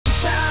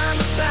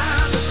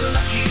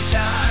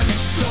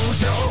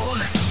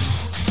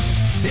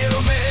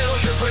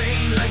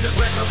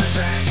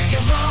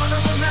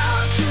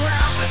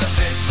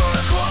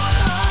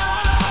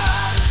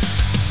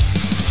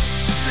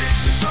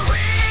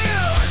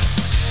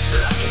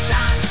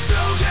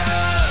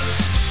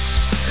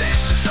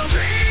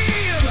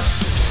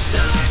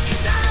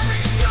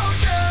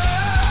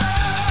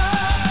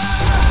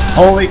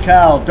Holy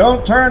cow,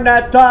 don't turn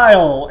that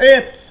dial.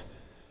 It's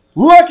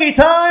Lucky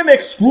Time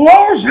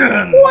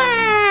Explosion.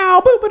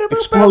 Wow.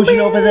 Explosion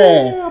over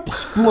there.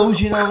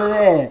 Explosion over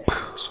there.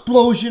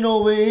 Explosion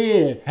over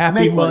here.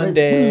 Happy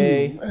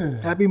Monday.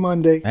 Happy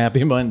Monday.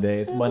 Happy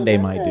Monday. It's Monday,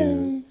 my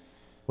dude.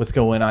 What's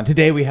going on?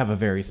 Today we have a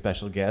very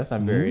special guest.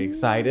 I'm very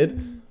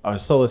excited. Our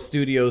Solas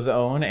Studio's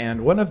own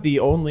and one of the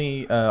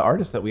only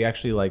artists that we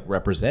actually like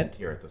represent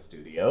here at the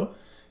studio,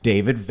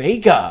 David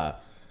Vega.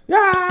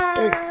 Yeah.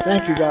 Hey,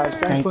 thank you guys.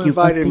 Thanks for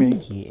inviting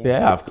me.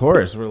 Yeah, of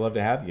course. We'd love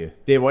to have you.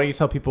 Dave, why don't you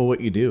tell people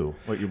what you do?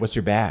 What's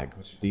your bag?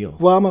 What's your deal?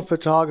 Well, I'm a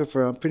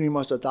photographer. I'm pretty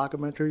much a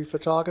documentary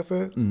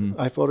photographer.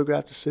 I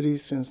photographed the city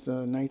since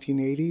the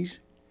 1980s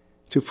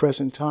to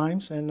present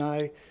times, and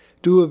I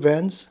do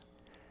events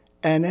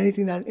and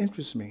anything that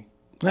interests me.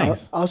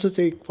 Nice. I also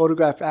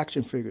photograph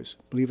action figures,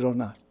 believe it or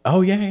not.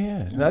 Oh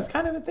yeah. That's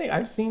kind of a thing.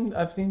 I've seen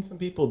some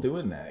people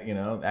doing that. You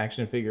know,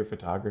 action figure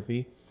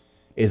photography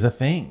is a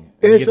thing.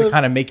 You get to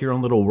kind of make your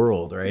own little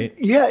world, right?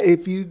 Yeah,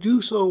 if you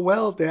do so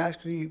well, they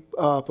actually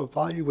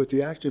provide you with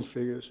the action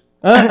figures,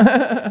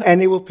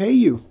 and they will pay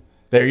you.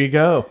 There you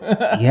go.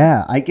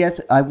 Yeah,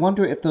 I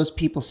wonder if those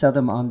people sell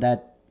them on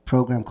that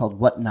program called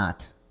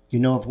Whatnot. You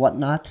know of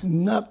Whatnot?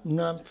 Not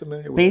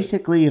familiar with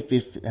Basically,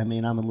 if I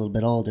mean, I'm a little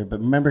bit older,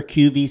 but remember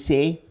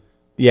QVC?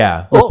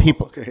 Yeah.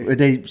 Where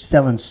they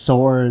selling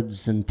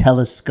swords and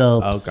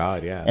telescopes. Oh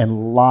God, yeah.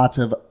 And lots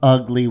of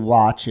ugly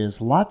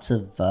watches, lots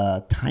of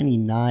tiny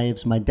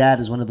knives. My dad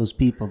is one of those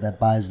people that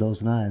buys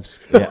those knives.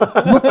 Yeah.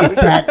 Look at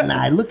that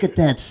knife. Look at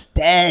that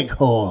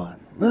staghorn.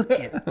 Look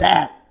at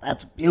that.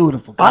 That's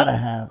beautiful. Gotta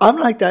have. I'm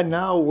like that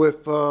now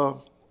with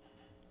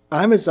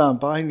Amazon,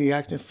 buying the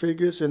action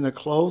figures and the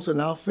clothes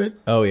and outfit.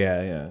 Oh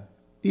yeah.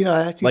 You know,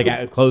 actually,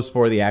 like clothes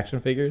for the action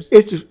figures.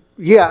 It's just,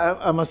 yeah.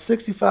 I'm a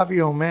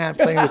 65-year-old man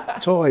playing with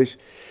toys,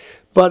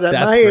 but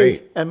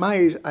at my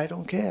age, I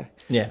don't care.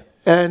 Yeah.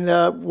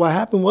 And what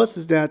happened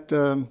is that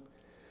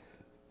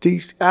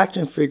these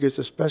action figures,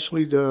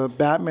 especially the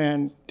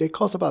Batman, they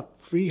cost about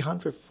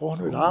 $300,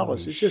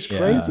 $400. It's just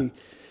crazy.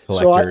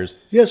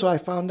 Collectors. So I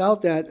found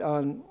out that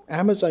on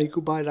Amazon you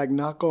could buy like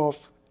knockoff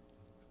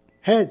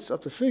heads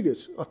of the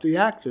figures, of the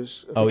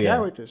actors, of the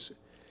characters.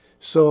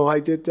 So I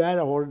did that.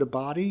 I ordered a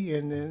body,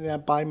 and then I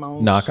buy my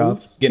own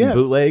knockoffs. suits. Getting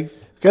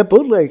bootlegs. Got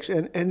bootlegs,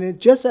 and it's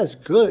just as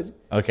good.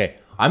 Okay,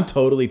 I'm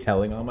totally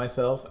telling on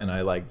myself, and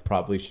I like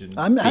probably shouldn't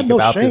speak no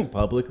about shame. this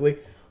publicly.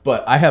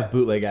 But I have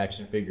bootleg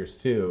action figures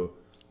too,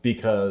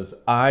 because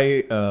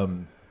I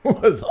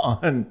was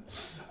on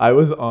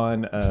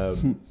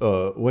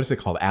what is it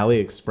called?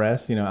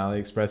 AliExpress. You know,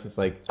 AliExpress is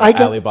like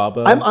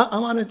Alibaba. I'm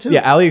on it too.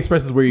 Yeah,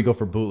 AliExpress is where you go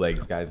for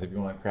bootlegs, guys. If you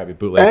want crappy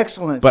bootlegs.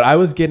 Excellent. But I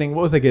was getting,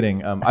 what was I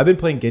getting? I've been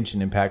playing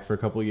Genshin Impact for a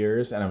couple of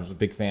years, and I was a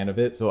big fan of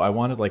it. So I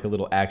wanted like a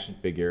little action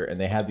figure, and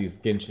they had these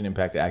Genshin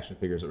Impact action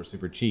figures that were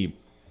super cheap,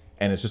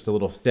 and it's just a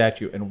little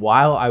statue. And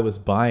while I was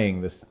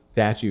buying this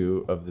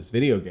statue of this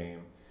video game,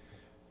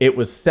 it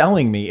was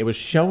showing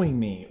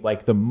me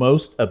like the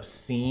most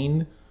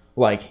obscene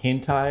like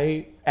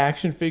hentai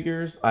action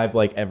figures I've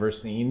like ever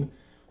seen,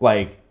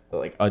 like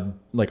a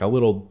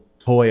little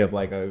toy of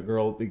like a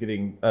girl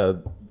getting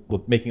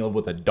making love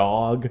with a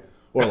dog,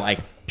 or like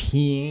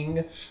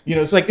peeing. You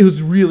know, it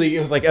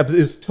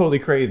was totally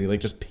crazy, like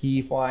just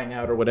pee flying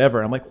out or whatever.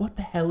 And I'm like, what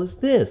the hell is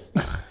this?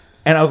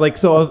 And I was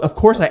like, of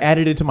course I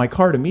added it to my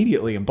cart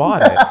immediately and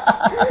bought it.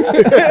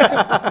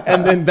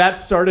 And then that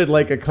started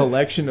like a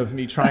collection of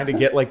me trying to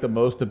get like the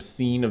most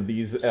obscene of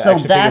these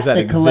action figures that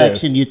the exist.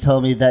 collection you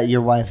told me that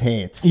your wife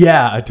hates.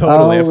 Yeah,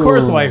 totally. Of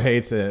course Oh. wife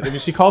hates it. I mean,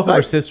 she calls them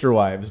her sister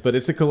wives, but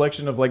it's a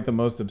collection of like the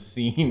most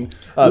obscene.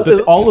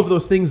 But all of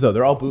those things though,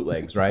 they're all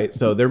bootlegs, right?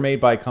 So they're made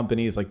by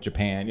companies like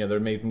Japan. You know, they're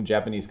made from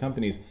Japanese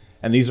companies,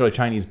 and these are like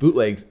Chinese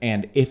bootlegs.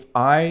 And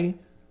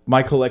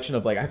my collection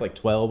of I have like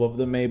 12 of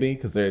them maybe,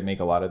 because they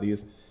make a lot of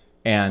these.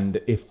 And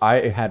if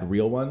I had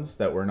real ones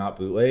that were not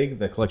bootleg,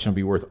 the collection would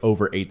be worth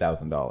over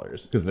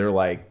 $8,000, because they're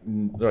like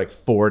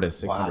 $400 to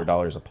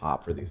 $600 a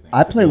pop for these things.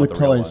 I play with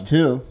toys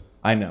too.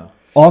 I know.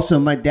 Also,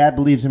 my dad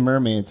believes in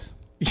mermaids.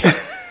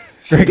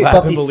 Craig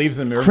Lappin believes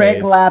in mermaids.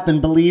 Craig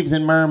Lappin believes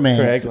in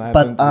mermaids.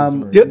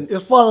 Your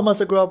father must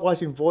have grown up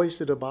watching Voice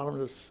to the Bottom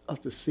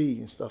of the Sea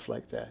and stuff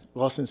like that.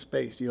 Lost in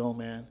Space, the old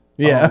man.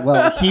 Yeah.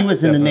 Well, he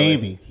was in the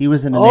Navy. He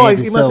was in the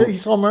Navy. He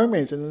saw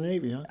mermaids in the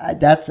Navy, huh?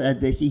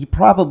 He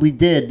probably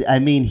did. I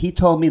mean, he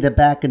told me that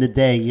back in the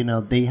day, you know,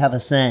 they have a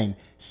saying,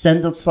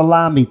 send a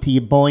salami to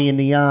your boy in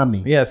the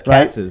army. Yes,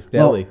 Katz's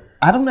Deli. Well,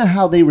 I don't know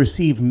how they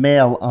receive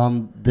mail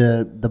on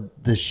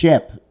the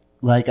ship.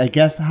 Like, I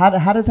guess, how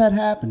does that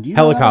happen? Do you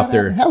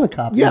Helicopter.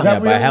 Helicopter. Yeah. Is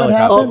that by really what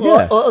helicopter.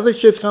 happened? Other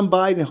ships come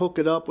by and hook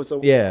it up with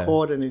a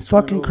cord, and it's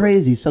fucking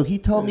crazy. So he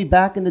told me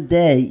back in the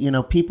day, you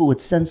know, people would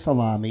send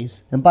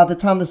salamis, and by the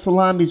time the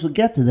salamis would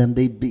get to them,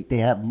 they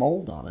have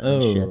mold on it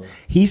and shit.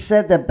 He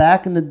said that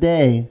back in the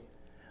day,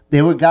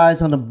 there were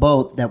guys on a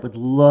boat that would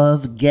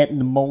love getting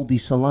the moldy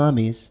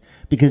salamis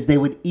because they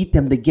would eat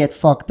them to get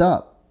fucked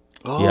up.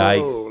 Oh,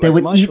 Yikes. They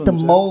like would eat the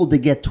mushrooms, mold to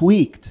get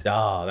tweaked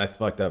Oh, that's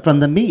fucked up. from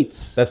the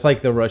meats. That's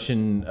like the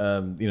Russian,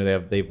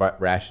 they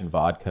ration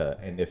vodka,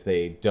 and if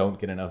they don't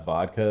get enough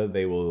vodka,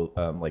 they will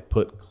like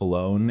put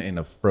cologne in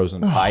a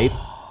frozen pipe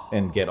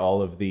and get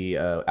all of the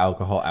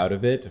alcohol out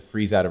of it to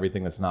freeze out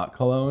everything that's not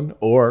cologne,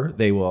 or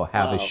they will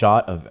have a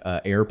shot of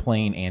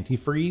airplane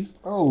antifreeze,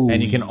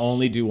 and you can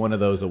only do one of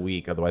those a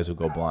week, otherwise you'll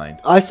go blind.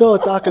 I saw a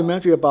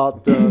documentary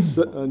about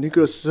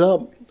nuclear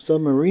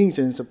submarines,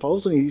 and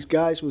supposedly these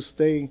guys will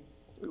stay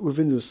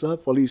within the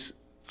sub for at least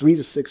 3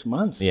 to 6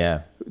 months.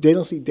 Yeah. They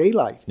don't see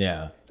daylight.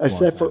 Yeah.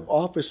 Except for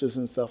officers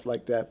and stuff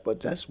like that. But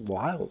that's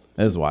wild.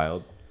 That is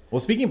wild. Well,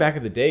 speaking back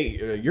of the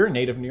day, you're a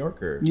native New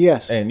Yorker.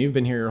 Yes. And you've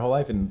been here your whole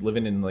life and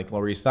living in like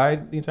Lower East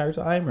Side the entire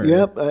time? Or?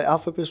 Yep.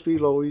 Alphabet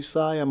Street, Lower East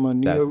Side. I am a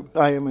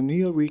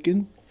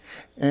Nuyorican,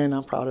 and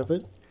I'm proud of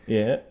it.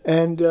 Yeah.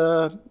 And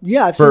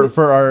I've seen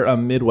For our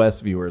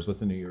Midwest viewers,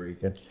 what's a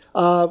Nuyorican?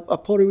 a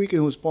Puerto Rican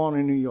who was born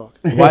in New York.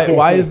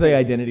 Why is the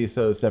identity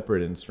so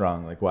separate and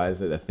strong? Like, why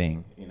is it a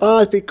thing? You know?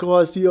 It's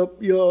because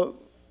you're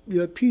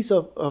a piece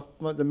of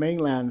the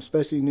mainland,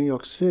 especially New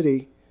York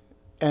City,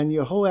 and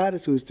your whole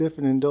attitude is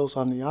different than those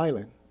on the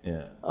island.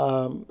 Yeah.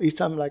 Each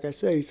time, like I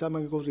say, each time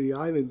I go to the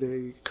island,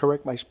 they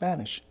correct my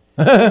Spanish.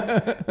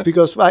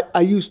 Because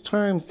I use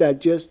terms that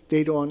just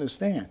they don't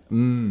understand.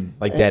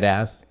 Like dead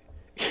ass?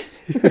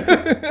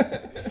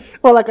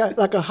 Well, like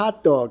a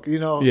hot dog, you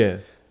know. Yeah.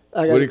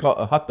 What do you call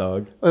a hot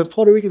dog? In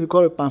Puerto Rican, we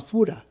call it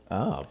panfura.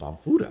 Ah,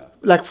 panfura.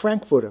 Like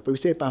frankfurter, but we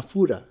say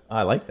panfura.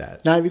 I like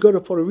that. Now, if you go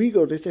to Puerto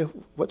Rico, they say,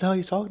 what the hell are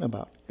you talking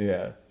about?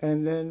 Yeah.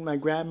 And then my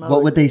grandmother...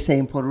 What would they say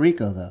in Puerto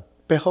Rico, though?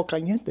 Pejo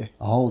caliente.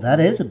 Oh, that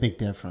is a big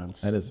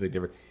difference. That is a big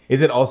difference.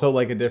 Is it also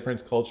like a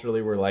difference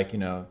culturally where like, you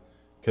know,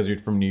 because you're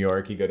from New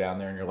York, you go down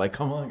there and you're like,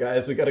 come on,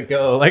 guys, we got to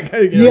go. Like,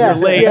 you're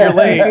late, you're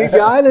late. The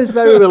island's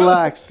very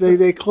relaxed.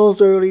 They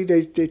close early.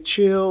 They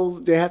chill.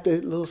 They have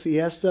the little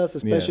siestas,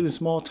 especially in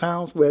small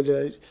towns where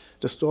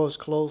the stores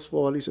close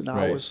for at least an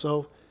hour or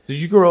so.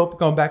 Did you grow up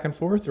going back and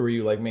forth, or were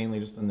you like mainly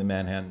just in the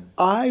Manhattan?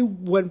 I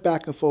went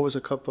back and forth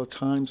a couple of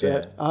times.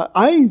 Yeah.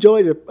 I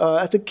enjoyed it.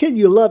 As a kid,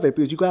 you love it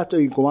because you got the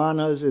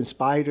iguanas and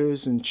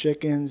spiders and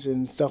chickens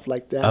and stuff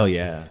like that. Oh,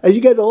 yeah. As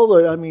you get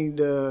older, I mean,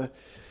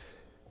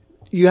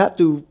 you have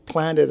to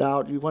plan it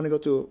out. You want to go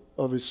to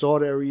a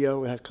resort area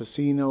that has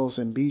casinos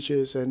and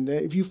beaches, and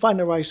if you find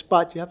the right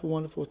spot, you have a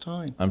wonderful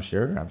time. I'm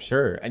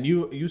sure. And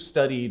you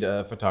studied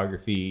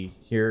photography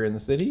here in the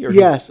city? Or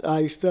Yes,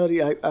 I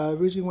studied. I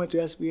originally went to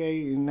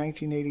SVA in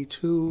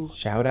 1982.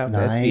 Shout out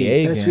Nice. to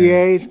SVA.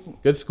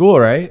 SVA. Good school,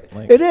 right?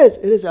 Like, It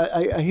is.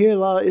 I hear a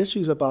lot of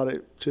issues about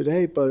it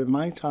today, but in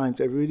my times,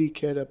 they really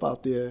cared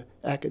about the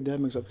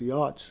academics of the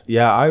arts.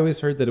 yeah, I always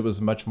heard that it was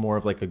much more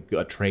of like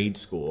a trade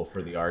school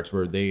for the arts,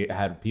 where they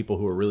had people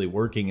who were really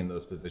working in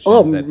those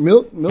positions that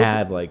Milton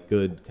had like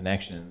good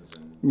connections.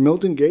 And,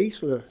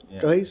 Glaser.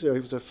 He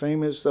was a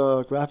famous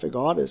graphic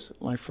artist.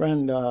 My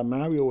friend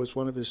Mario was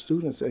one of his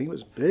students, and he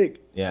was big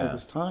at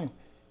his time.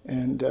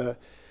 And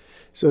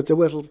so there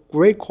was a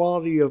great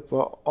quality of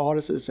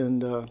artists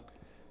and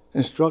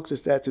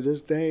instructors that to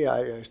this day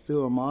I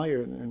still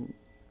admire. And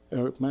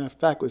matter of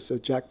fact, it was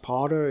Jack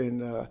Potter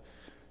and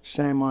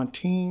Sam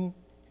Montine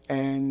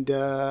and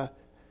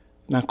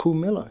Naku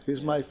Miller.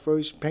 He's my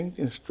first paint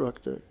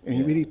instructor, and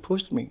he really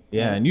pushed me.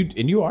 yeah, and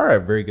you are a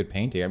very good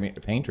painter. I mean,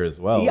 a painter as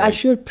well. Yeah, I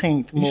should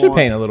paint more. You should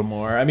paint a little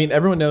more. I mean,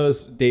 everyone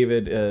knows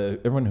David.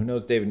 Everyone who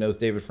knows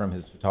David from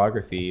his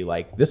photography.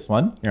 Like this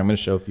one here, I'm going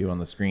to show a few on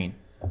the screen.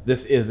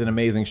 This is an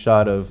amazing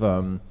shot of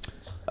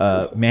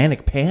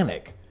Manic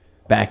Panic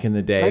back in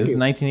the day. This is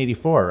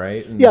 1984,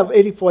 right? And Yeah,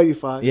 84,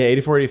 85. yeah,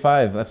 84,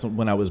 85. That's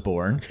when I was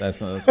born.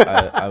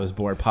 I was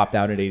born, popped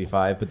out at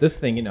 85. But this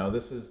thing,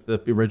 this is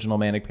the original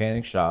Manic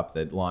Panic shop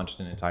that launched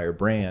an entire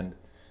brand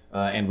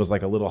and was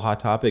like a little hot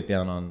topic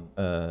down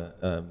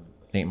on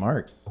St.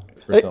 Mark's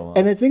for so long.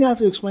 And the thing I have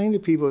to explain to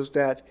people is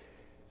that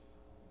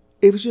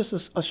it was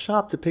just a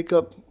shop to pick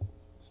up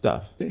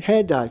Stuff.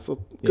 hair dye for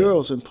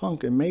girls and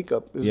punk and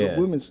makeup. It was Yeah.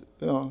 women's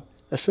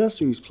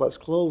accessories plus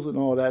clothes and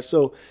all that.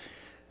 So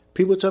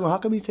people tell me, how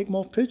come you take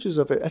more pictures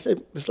of it? I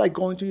said, it's like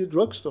going to your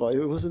drugstore.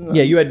 It wasn't.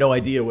 Yeah, you had no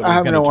idea what it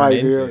was going to turn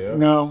into.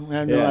 No, I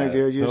had no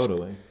idea. Just,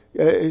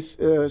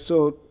 Totally.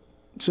 So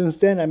since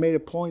then, I made a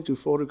point to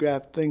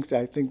photograph things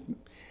that I think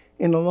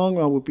in the long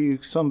run would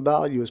be some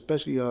value,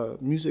 especially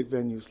music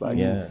venues like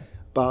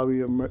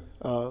Bowery,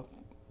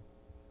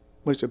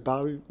 what's it,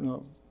 Bowery?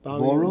 No,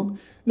 Bowery. Ballroom?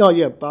 No,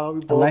 yeah,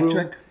 Bowery Ballroom.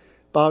 Electric?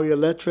 Bowery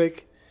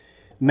Electric.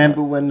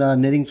 Remember when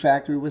Knitting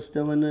Factory was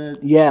still in the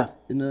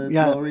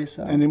Lower East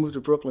Side? And they moved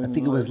to Brooklyn. I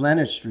think it was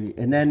Leonard Street,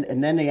 and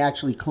then they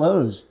actually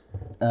closed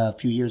a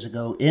few years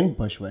ago in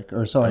Bushwick,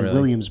 or sorry,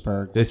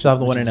 Williamsburg. They still have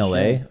the one which in is a LA.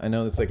 shame. I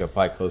know it's like a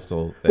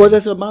bi-coastal thing. Well,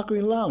 there's a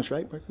Mercury Lounge,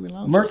 right? Mercury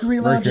Lounge. Mercury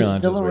Lounge is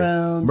still weird.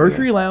 around.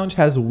 Mercury Lounge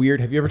has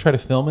weird. Have you ever tried to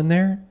film in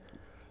there?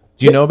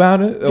 Do you know about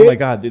it? Oh my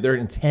God, dude, they're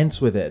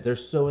intense with it. They're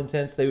so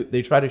intense.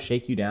 They try to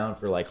shake you down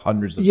for like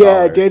hundreds of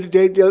dollars.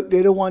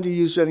 They don't want to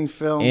use any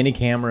film. Any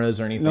cameras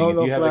or anything. No, if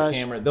no you have flash. a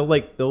camera,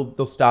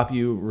 they'll stop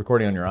you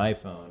recording on your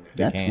iPhone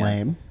That's can.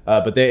 lame.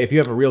 But if you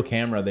have a real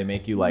camera, they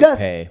make you like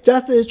pay.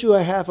 That's the issue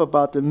I have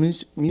about the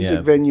music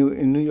venue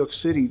in New York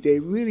City. They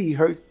really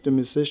hurt the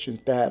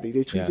musicians badly.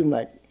 They treat them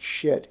like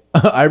shit.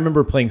 I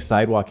remember playing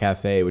Sidewalk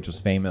Cafe, which was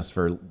famous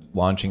for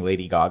launching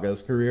Lady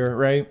Gaga's career,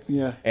 right?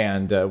 Yeah.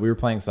 And we were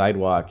playing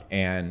Sidewalk,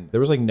 and there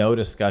was like no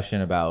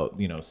discussion about,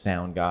 you know,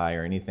 sound guy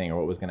or anything or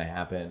what was going to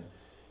happen.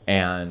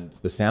 And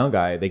the sound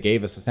guy, they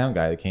gave us a sound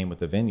guy that came with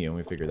the venue, and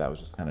we figured that was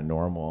just kind of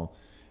normal.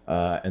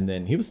 And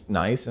then he was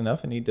nice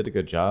enough, and he did a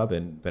good job.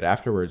 But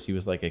afterwards, he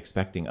was like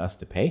expecting us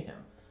to pay him.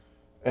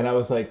 And I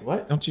was like,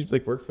 what? Don't you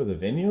like work for the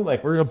venue?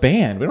 Like, we're a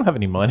band. We don't have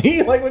any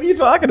money. Like, what are you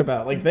talking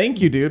about? Like, thank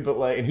you, dude. But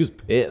like, and he was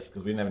pissed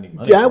because we didn't have any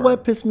money. Yeah,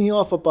 what pissed me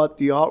off about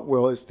the art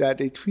world is that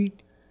they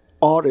treat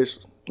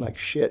artists like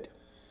shit.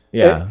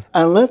 Yeah.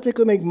 Unless they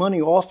could make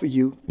money off of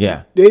you,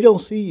 Yeah. they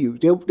don't see you.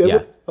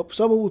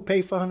 Someone would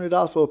pay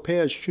 $500 for a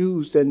pair of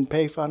shoes than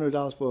pay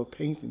 $500 for a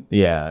painting.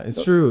 Yeah,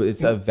 it's true.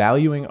 It's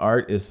valuing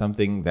art is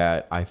something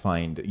that I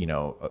find, you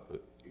know,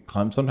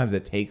 sometimes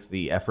it takes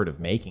the effort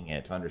of making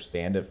it to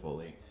understand it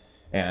fully.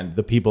 And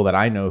the people that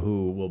I know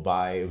who will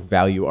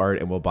value art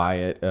and will buy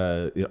it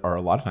are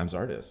a lot of times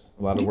artists.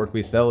 A lot of work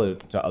we sell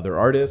to other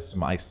artists.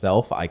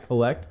 Myself, I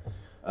collect.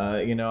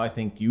 You know, I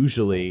think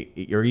usually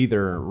you're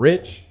either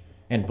rich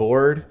and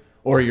bored,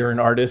 or you're an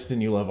artist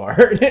and you love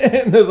art.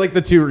 And there's like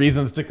the two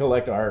reasons to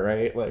collect art,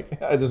 right? Like,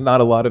 there's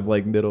not a lot of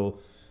like middle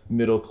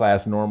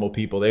class normal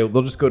people.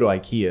 They'll just go to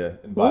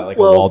IKEA and buy like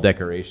a wall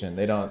decoration.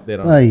 They don't care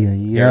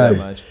that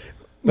much.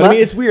 But I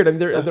mean, it's weird. I mean,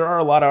 there are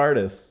a lot of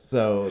artists,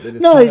 so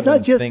it's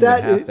not just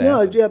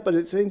that. But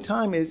at the same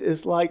time,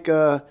 it's like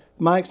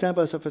my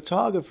example as a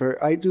photographer.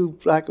 I do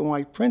black and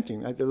white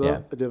printing. I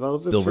develop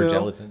the silver film.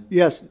 Gelatin.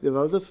 Yes,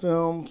 develop the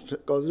film.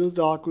 Go to the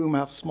dark room. I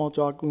have a small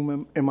dark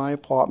room in my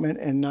apartment,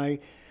 and I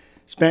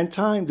spend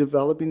time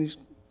developing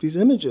these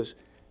images.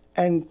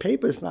 And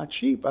paper is not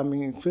cheap. I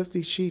mean,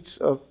 50 sheets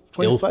of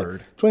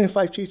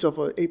 25 sheets of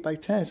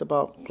 8x10 is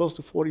about close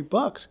to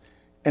 $40,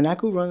 and I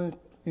could run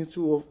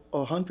into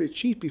 100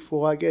 sheets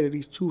before I get at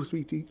least 2 or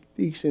 3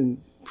 decent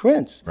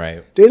prints.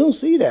 Right. They don't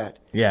see that.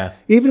 Yeah.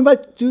 Even if I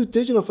do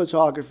digital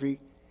photography,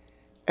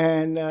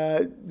 and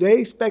they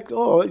expect,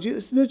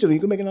 it's digital, you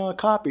can make another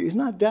copy. It's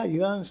not that. You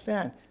don't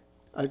understand.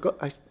 I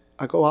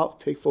go out,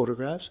 take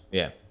photographs.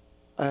 Yeah.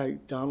 I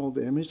download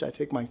the image. I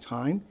take my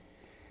time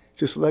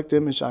to select the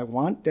image I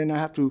want. Then I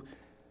have to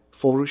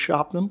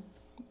Photoshop them.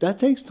 That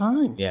takes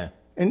time. Yeah.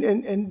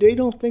 And they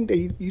don't think that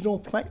you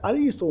don't plan. I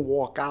used to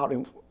walk out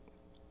and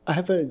I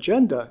have an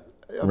agenda.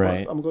 I'm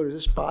going to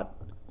this spot,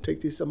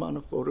 take this amount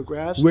of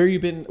photographs. Where you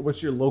been?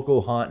 What's your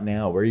local haunt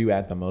now? Where are you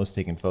at the most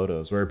taking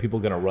photos? Where are people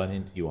going to run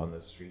into you on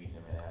the street in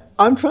Manhattan?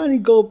 I'm trying to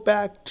go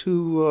back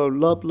to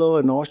Ludlow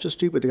and Orchard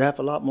Street, but they have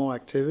a lot more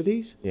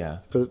activities. Yeah.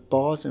 For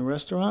bars and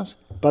restaurants.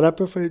 But I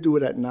prefer to do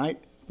it at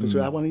night because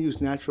I want to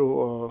use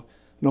natural,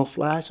 no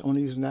flash. I want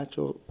to use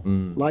natural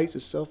lights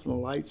itself from the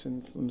lights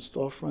and from the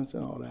storefronts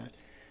and all that.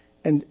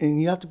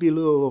 And you have to be a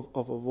little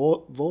of a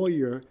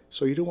voyeur,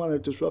 so you don't want to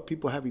disrupt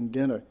people having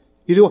dinner.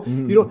 You don't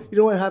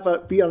want to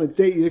have be on a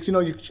date.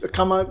 You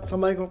come out,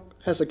 somebody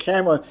has a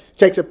camera,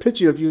 takes a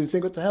picture of you, and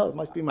think, what the hell? It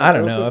must be my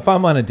girlfriend. I don't know. If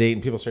I'm on a date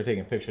and people start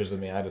taking pictures of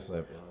me, I just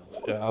like,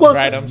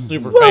 I'm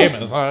super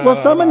famous. Well,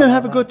 some of them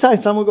have a good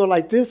time. Some will go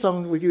like this.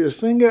 Some will give you a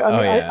finger.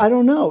 I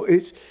don't know.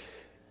 It's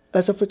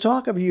as a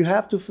photographer, you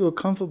have to feel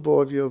comfortable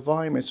with your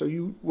environment. So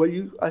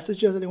I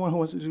suggest anyone who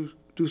wants to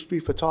do street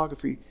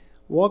photography,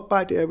 walk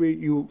by the area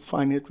you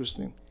find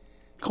interesting.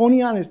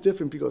 Coney Island is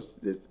different because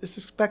it's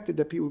expected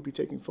that people will be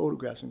taking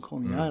photographs in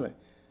Coney Island.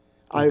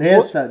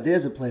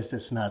 There's a place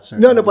that's not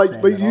certain. No,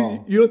 but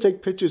you don't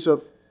take pictures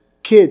of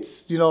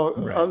kids,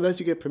 unless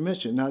you get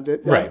permission. Now,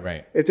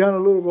 right. It's down a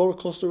little roller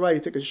coaster ride. You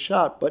take a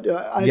shot, but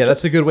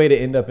that's a good way to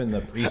end up in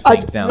the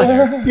precinct down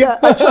there. Yeah,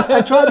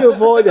 I try to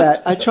avoid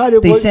that.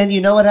 They send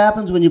you know what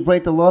happens when you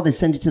break the law? They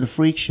send you to the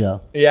freak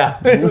show. Yeah.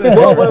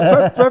 Well,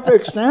 a perfect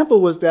example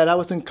was that I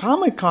was in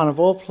Comic-Con of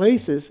all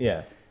places.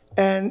 Yeah.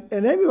 And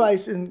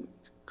everybody's in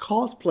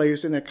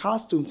cosplayers in their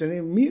costumes, and they're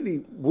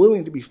immediately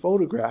willing to be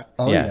photographed.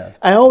 Oh, yeah.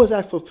 I always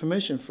ask for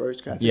permission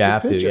first. Can I take a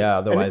have picture? to, yeah.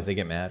 Otherwise, they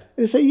get mad.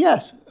 They say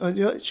yes.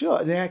 Sure.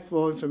 And they ask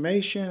for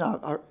information.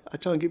 I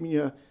tell them, give me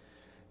your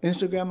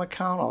Instagram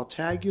account. I'll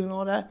tag you and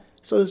all that.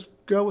 So this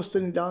girl was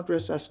sitting down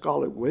dressed as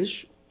Scarlet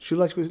Witch. She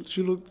looked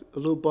a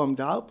little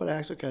bummed out, but I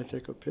asked her, can I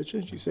take a picture?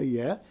 And she said,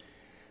 yeah.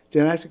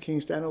 Then I asked her, can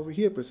you stand over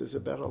here? Because there's a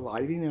better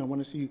lighting, and I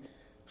want to see you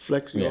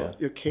flex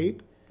your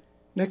cape.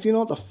 Next thing you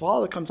know, the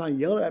father comes out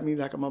yelling at me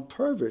like I'm a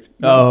pervert.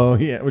 Oh,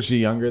 yeah. Was she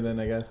younger then,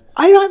 I guess?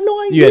 I have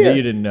no idea.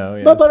 You didn't know,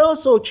 yeah. But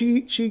also,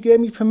 she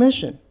gave me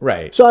permission.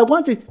 Right. So I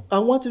wanted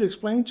to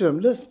explain to him,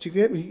 listen, he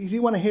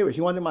didn't want to hear it.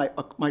 He wanted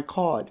my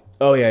card.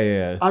 Oh,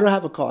 yeah. I don't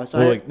have a card.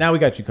 So now we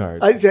got you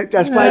cards.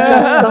 That's what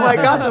I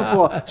got them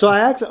for. So I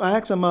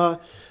asked him,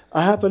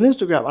 I have an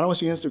Instagram. I don't want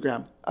to see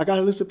Instagram. I got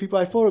a list of people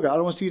I photograph. I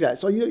don't want to see that.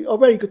 So you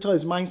already could tell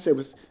his mindset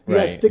was he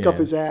had to stick up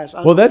his ass.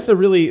 Well, that's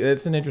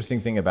an interesting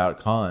thing about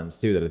cons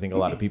too. That I think a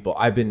lot of people.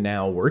 I've been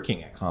now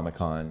working at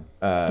Comic-Con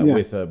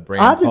with a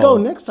brand. I have to go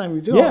next time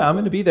you do. Yeah, I'm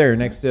going to be there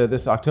next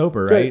this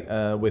October,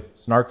 right? With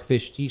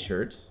Snarkfish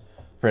T-shirts.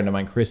 Friend of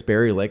mine, Chris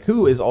Berrylick,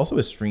 who is also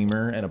a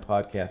streamer and a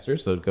podcaster.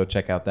 So go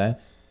check out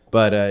that.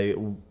 But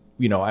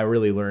you know, I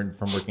really learned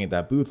from working at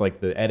that booth, like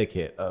the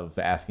etiquette of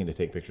asking to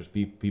take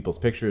people's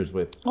pictures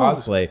with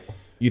cosplay.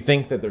 You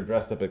think that they're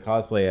dressed up at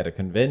cosplay at a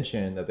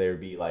convention, that they would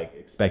be like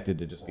expected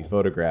to just be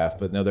photographed,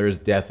 but no, there is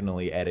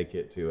definitely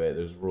etiquette to it.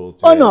 There's rules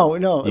to it. Oh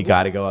no! You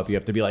got to go up. You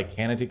have to be like,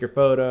 "Can I take your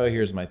photo?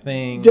 Here's my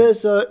thing."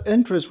 There's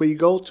interest where you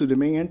go to the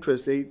main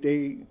interest.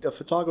 The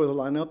photographers will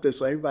line up there,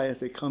 so everybody as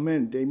they come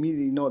in, they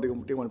immediately know they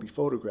want to be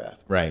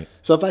photographed. Right.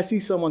 So if I see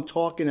someone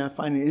talking and I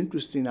find it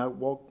interesting, I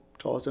walk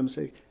towards them and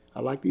say, I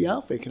like the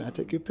outfit. Can I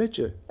take your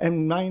picture?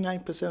 And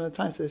 99% of the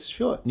time says,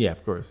 sure. Yeah,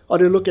 of course. Or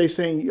they look at you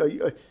saying,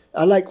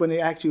 I like when they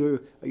ask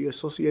you, are you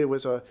associated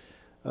with a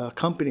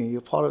company?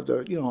 You're part of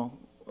the, you know.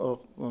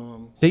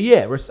 So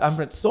yeah, I'm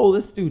at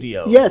Solas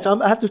Studio. Yes,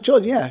 I have to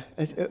choose, yeah.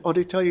 Or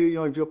they tell you, you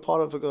know, if you're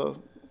part of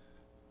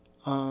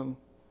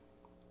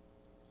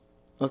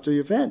the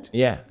event.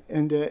 Yeah.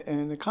 And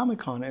the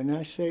Comic-Con. And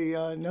I say,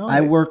 no.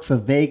 I work for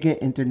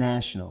Vega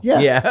International. Yeah.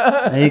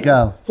 Yeah. There you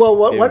go. Well,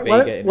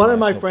 one of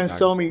my friends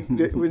told me,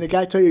 when the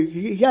guy told you,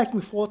 he asked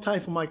me 4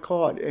 times for my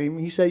card. And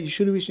he said, you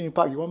should have reached in your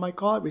pocket. You want my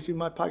card? Reach in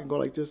my pocket and go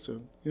like this to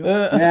him. You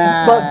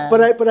know?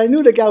 But I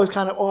knew the guy was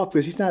kind of off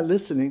because he's not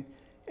listening.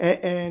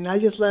 And I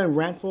just let him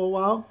rant for a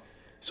while.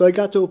 So I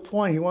got to a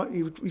point,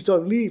 he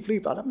started, leave.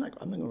 But I'm like,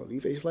 I'm not going to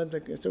leave. He's like,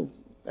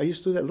 I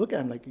used to look at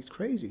him like he's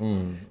crazy.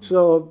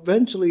 So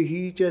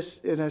eventually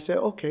and I said,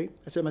 okay.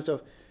 I said to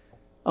myself,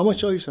 I'm going to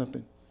show you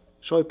something.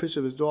 Show you a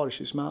picture of his daughter.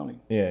 She's smiling.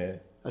 Yeah.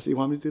 I said, you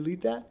want me to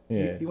delete that?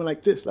 Yeah. He went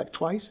like this, like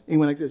twice. He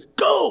went like this,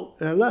 go!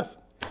 And I left.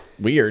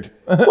 Weird.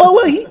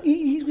 well,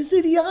 he was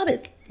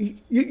idiotic.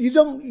 You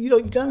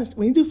gotta,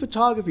 when you do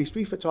photography,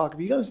 street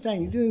photography, you gotta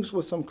understand, you're doing this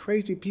with some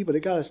crazy people. They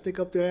got to stick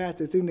up their ass.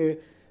 They think they're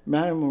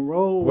Marilyn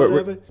Monroe,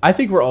 whatever. I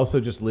think we're also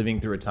just living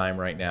through a time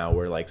right now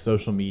where like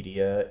social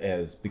media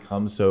has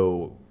become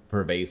so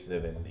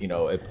pervasive and, you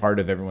know, a part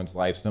of everyone's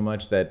life so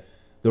much that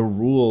the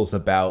rules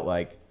about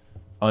like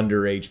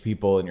underage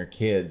people and your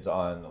kids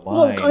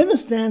online I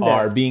understand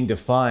are being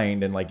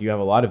defined. And like you have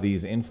a lot of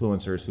these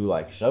influencers who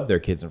like shove their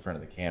kids in front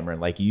of the camera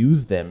and like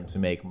use them to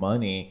make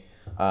money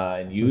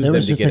and use them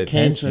to get attention. There was just a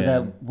case where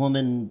that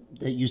woman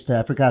that used to,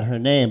 I forgot her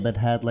name, but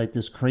had like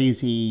this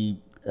crazy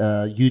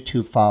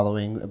YouTube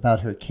following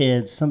about her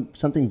kids,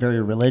 something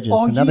very religious,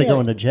 and now they're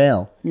going to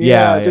jail.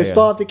 They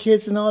starve the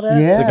kids and all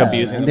that. Yeah, it's like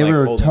abusing and them, they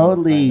like were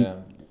totally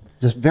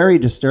just very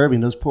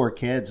disturbing. Those poor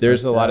kids.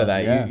 There's a lot of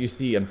that. Yeah. You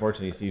see,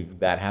 unfortunately, you see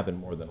that happen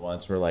more than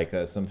once. Where like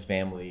some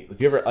family, if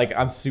you ever like,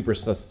 I'm super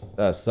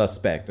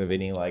suspect of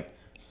any like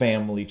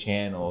family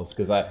channels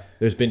because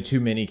there's been too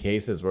many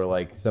cases where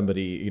like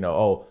somebody, you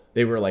know,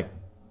 they were like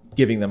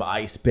giving them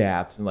ice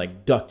baths and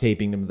like duct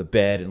taping them to the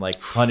bed and like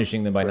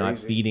punishing them by not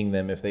feeding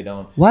them if they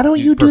don't. Why don't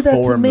you do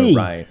that to me?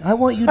 Right. I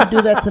want you to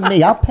do that to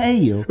me. I'll pay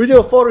you. We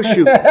do a photo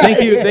shoot.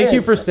 Thank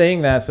you for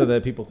saying that so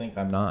that people think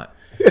I'm not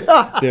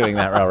doing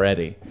that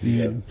already.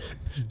 Yeah.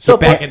 So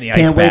back in the ice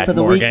bath, can't wait for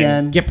the Morgan.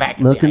 weekend. Get back.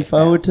 Looking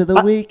forward to the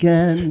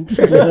weekend.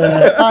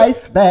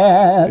 Ice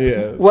baths.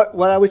 Yeah.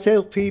 What I would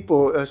tell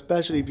people,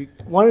 especially if you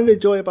wanted to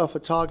enjoy about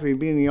photography and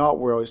being in the art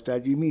world, is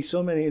that you meet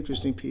so many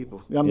interesting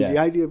people. I mean, the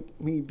idea of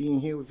me being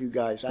here with you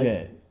guys,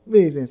 I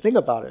really didn't think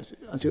about it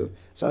until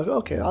so I go,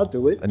 okay, I'll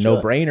do it. A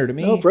no-brainer to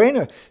me.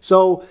 No-brainer.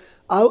 So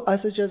I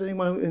suggest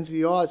anyone who's into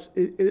the arts,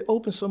 it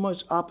opens so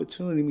much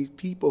opportunity to meet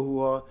people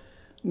who are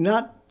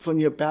not from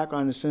your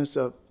background in the sense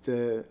of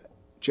the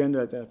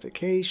gender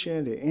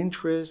identification, their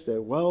interests,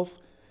 their wealth.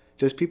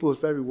 There's people who are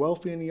very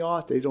wealthy in the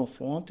arts. They don't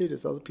flaunt it.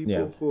 There's other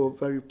people who are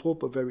very poor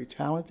but very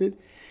talented.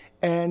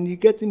 And you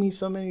get to meet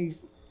so many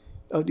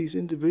of these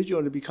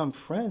individuals to become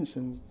friends,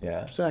 and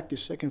it's like your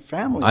second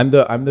family. I'm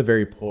the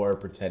very poor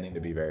pretending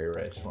to be very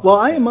rich. Well,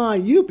 I admire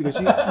you because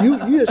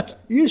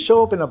you just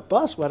show up in a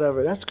bus,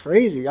 whatever. That's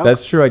crazy.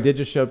 That's true. I did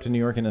just show up to New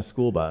York in a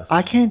school bus.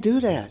 I can't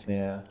do that.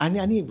 Yeah. I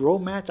need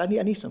romance. I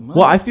need some money.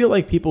 Well, I feel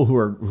like people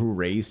who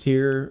raised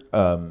here,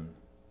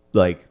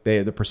 like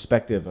the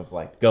perspective of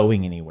like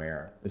going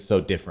anywhere is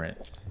so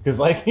different because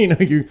like, you know,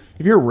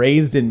 if you're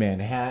raised in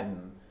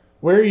Manhattan,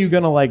 where are you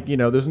gonna like, you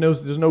know, there's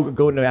no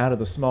going out of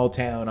the small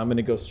town. I'm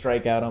gonna go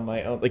strike out on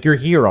my own. Like you're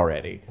here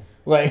already.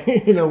 Like,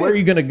 you know, where are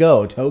you gonna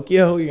go?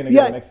 Tokyo? You're gonna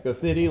go to Mexico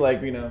City?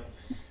 Like, you know,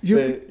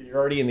 you're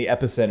already in the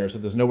epicenter, so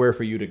there's nowhere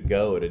for you to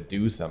go to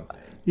do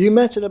something. You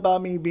mentioned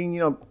about me being,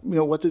 you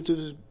know what to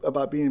do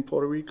about being in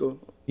Puerto Rico.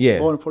 Yeah.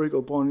 Born in Puerto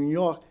Rico, born in New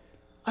York.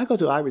 I go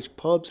to Irish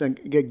pubs and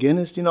get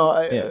Guinness. You know,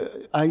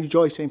 I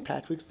enjoy St.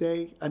 Patrick's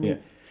Day. I mean,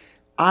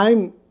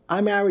 I'm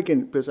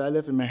arrogant because I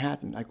live in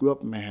Manhattan. I grew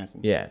up in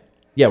Manhattan. Yeah.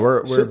 Yeah,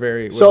 we're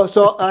very...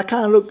 So I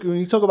kind of look, when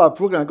you talk about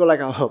Brooklyn, I go like,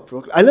 oh,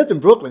 Brooklyn. I lived in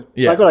Brooklyn.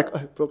 Yeah. I go like,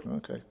 oh, Brooklyn,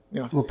 okay.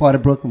 You know. What part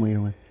of Brooklyn were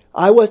you in?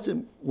 I was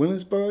in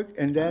Williamsburg,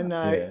 and then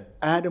I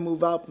had to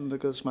move out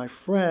because my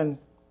friend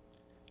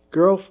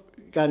girl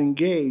got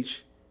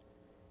engaged,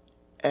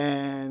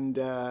 and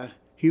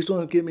he was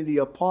going to give me the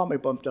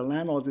apartment, but the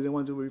landlord didn't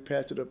want to do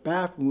repairs to the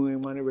bathroom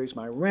and wanted to raise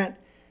my rent.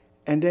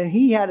 And then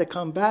he had to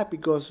come back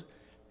because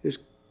his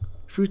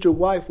future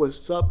wife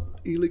was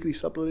illegally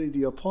subletting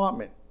the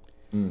apartment.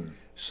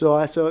 So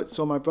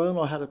my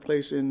brother-in-law had a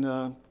place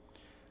in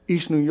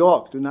East New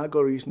York. Do not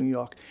go to East New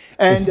York.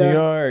 And, East New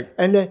York.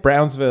 And then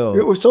Brownsville.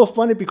 It was so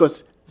funny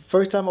because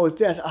first time I was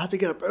there, I had to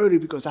get up early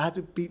because I had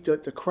to beat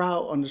the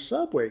crowd on the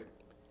subway.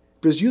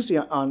 Because usually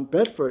on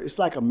Bedford, it's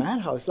like a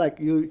madhouse. It's like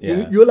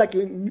you're like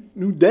in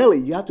New Delhi.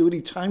 You have to really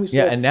time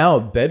yourself. Yeah, and now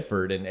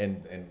Bedford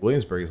and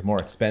Williamsburg is more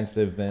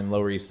expensive than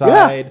Lower East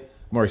Side,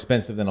 more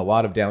expensive than a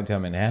lot of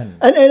downtown Manhattan.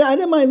 And I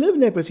didn't mind living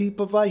there because he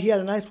had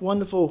a nice,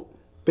 wonderful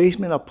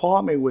basement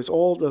apartment with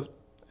all the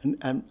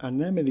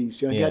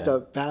amenities. You know, he had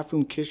the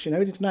bathroom, kitchen,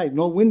 everything's nice.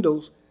 No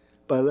windows,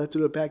 but it led to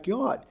the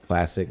backyard.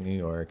 Classic New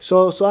York.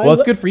 So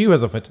it's good for you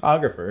as a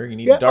photographer. You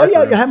need dark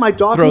rooms. I had my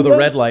dark Throw room the there.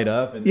 red light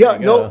up. And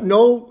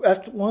no.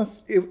 After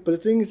once, but the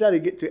thing is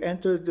that to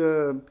enter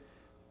the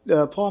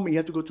apartment, you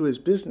have to go to his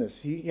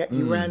business. He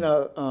ran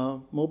a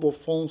mobile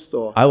phone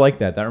store. I like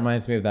that. That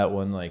reminds me of that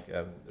one. Like,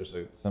 there's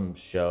some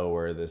show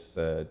where this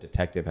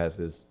detective has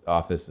his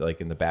office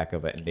like in the back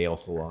of a nail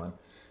salon.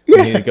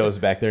 Yeah. And he goes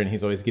back there, and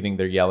he's always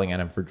they're yelling at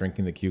him for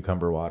drinking the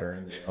cucumber water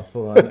in the nail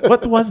salon.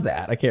 What was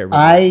that? I can't remember.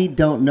 I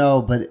don't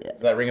know, but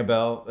does that ring a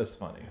bell? That's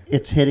funny.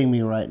 It's hitting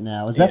me right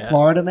now. Is that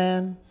Florida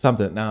Man?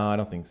 Something? No, I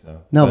don't think so.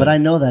 No, but I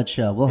know that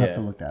show. We'll have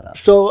to look that up.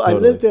 So I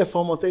lived there for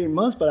almost 8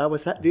 months, but I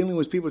was dealing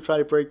with people trying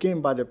to break in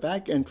by the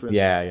back entrance.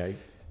 Yeah,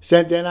 yikes.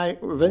 So then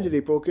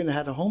eventually broke in and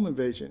had a home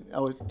invasion.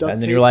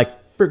 And then you're like,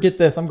 forget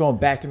this. I'm going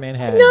back to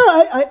Manhattan. No,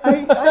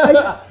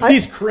 I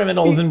these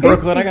criminals in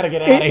Brooklyn. I got to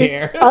get out of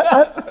here.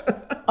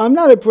 I'm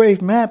not a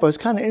brave man, but it's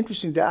kind of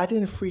interesting that I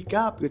didn't freak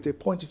out because they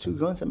pointed 2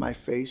 guns at my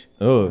face.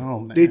 Oh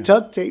man. They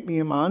duct taped me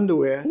in my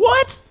underwear.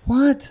 What?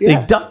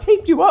 Yeah. They duct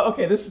taped you up?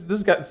 Okay, this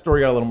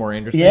story got a little more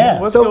interesting. Yeah.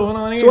 What's going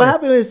on here? So what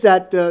happened is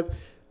that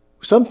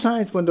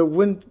sometimes when the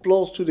wind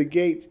blows through the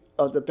gate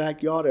of the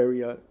backyard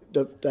area,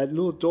 that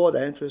little door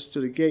that enters to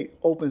the gate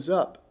opens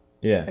up.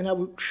 Yeah. And I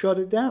would shut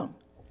it down.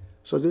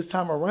 So this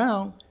time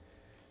around,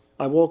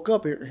 I woke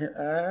up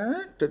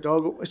here, the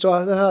dog. So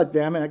I thought, oh,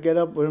 damn it! I get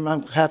up when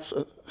I'm half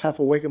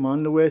awake in my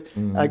underwear.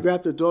 I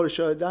grabbed the door to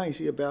shut it down. You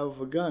see a barrel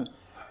of a gun,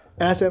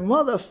 and I said,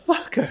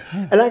 "Motherfucker!"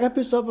 And I got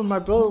pissed off at my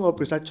brother-in-law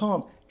because I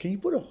told him, "Can you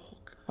put a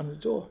hook on the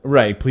door?"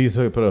 Right. Please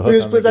put a hook on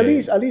the Because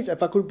gate. at least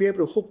if I could be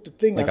able to hook the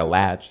thing, Like a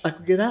latch. I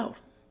could get out.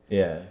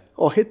 Yeah.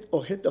 Or hit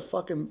the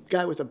fucking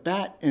guy with a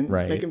bat and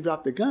Right. make him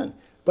drop the gun.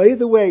 But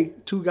either way,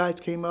 2 guys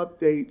came up.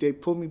 They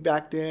pulled me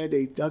back there.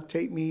 They duct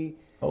taped me.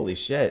 Holy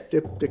shit.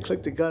 They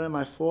clicked the gun in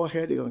my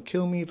forehead. They're gonna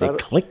kill me. They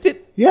clicked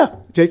it? Yeah,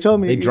 they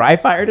told me. They dry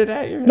fired it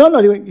at you?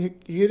 No, they went, you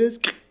hear this?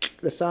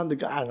 The sound of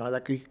the gun. I don't know,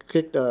 like he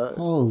clicked the...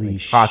 Holy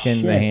shit.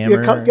 Clocking the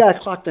hammer? Yeah,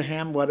 clocked the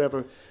ham,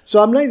 whatever.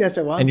 So I'm laying there, I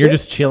said, well, and you're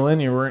just chilling?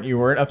 You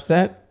weren't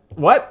upset?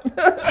 What?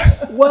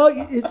 Well,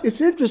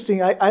 it's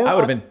interesting. I would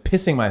have been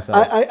pissing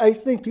myself. I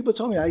think, people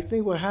told me, I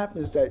think what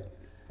happens is that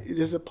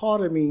there's a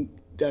part of me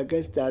that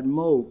gets that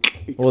mode.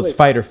 Well, it's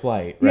fight or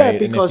flight, right? Yeah,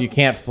 because, and if you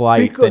can't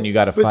flight, then you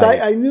got to fight. Because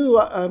I knew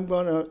I'm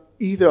going to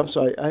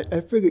I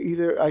figured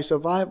either I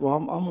survive or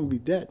I'm going to be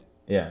dead.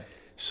 Yeah.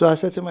 So I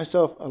said to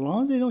myself, as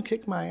long as they don't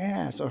kick my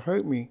ass or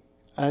hurt me,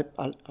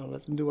 I'll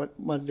let them do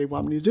what they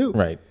want me to do.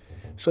 Right.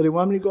 So they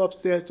want me to go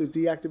upstairs to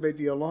deactivate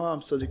the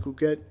alarm so they could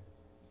get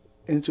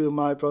into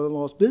my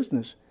brother-in-law's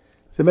business.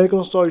 To make a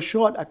long story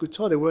short, I could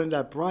tell they weren't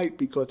that bright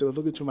because they were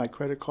looking through my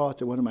credit cards.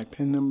 They wanted my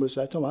PIN numbers.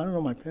 I told them, I don't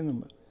know my PIN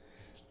number,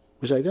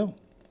 which I don't.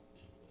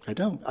 I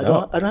don't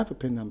have a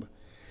PIN number.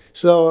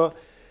 So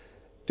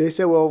they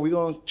said, well, we're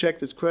going to check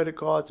this credit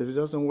card. If it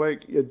doesn't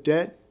work, you're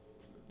dead.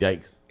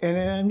 Yikes. And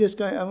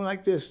then I'm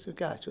like this,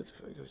 guys, what the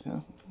fuck, you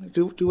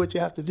know, do what you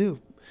have to do.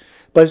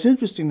 But it's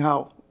interesting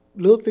how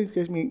little things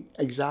gives me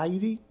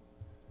anxiety.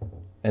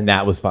 And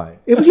that was fine.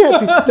 Like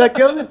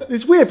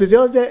it's weird because the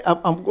other day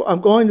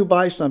I'm going to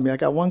buy something. I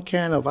got 1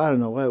 can of, I don't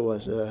know what it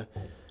was,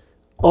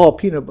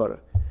 peanut butter.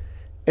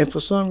 And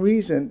for some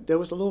reason, there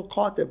was a little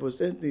cart that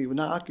was empty,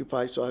 not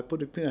occupied. So I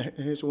put the peanut.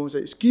 And here's the woman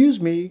said, "Excuse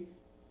me,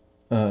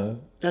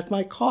 that's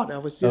my cart. I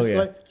was just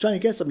trying to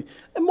get something."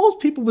 And most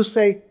people would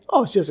say,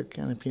 "Oh, it's just a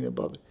can of peanut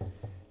butter."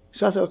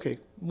 So I said, "Okay,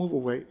 move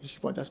away." She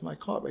went, "That's my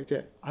cart right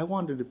there." I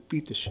wanted to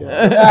beat the shit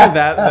out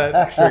of her.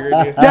 that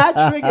triggered you.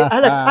 That triggered.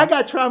 I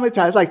got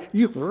traumatized. Like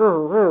you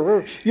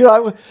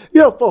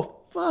know, for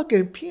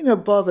fucking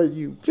peanut butter,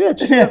 you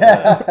bitch.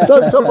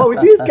 But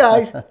with these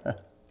guys.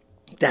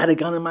 They had a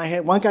gun in my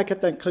head. One guy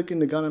kept on clicking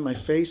the gun in my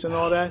face and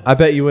all that. I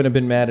bet you wouldn't have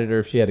been mad at her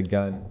if she had a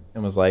gun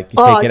and was like,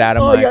 "You take it out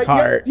of my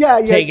cart. Yeah.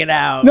 Take it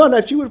out." No,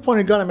 if she would have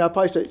pointed a gun at me, I'd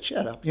probably say,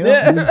 "Shut up," you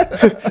know.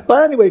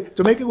 But anyway,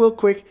 to make it real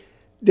quick,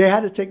 they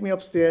had to take me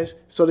upstairs.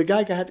 So the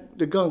guy had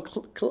the gun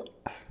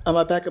on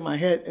my back of my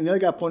head, and the other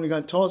guy pointing the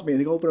gun towards me,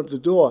 and he opened up the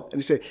door, and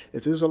he said,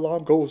 "If this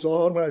alarm goes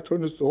on when I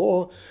turn this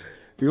door,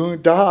 you're gonna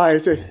die." I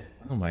said,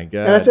 Oh my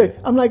God. And I said,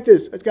 I'm like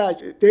this,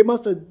 guys. They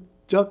must have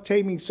duct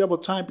taped me several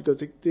times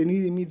because they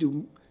needed me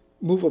to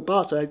move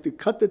about, so I had to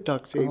cut the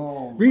duct tape,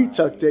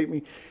 re-duct tape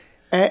me,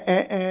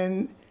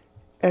 and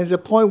at the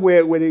point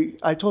where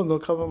I told him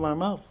don't cover my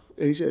mouth,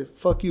 and he said,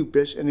 "Fuck you,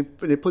 bitch," and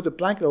they put the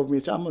blanket over me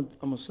and said, "I'm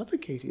gonna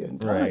suffocate here and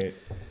die." Right.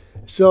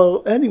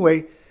 So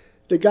anyway,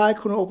 the guy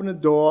couldn't open the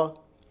door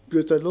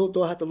because the little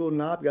door had the little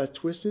knob, got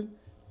twisted,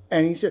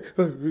 and he said,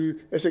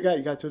 "I said, guy,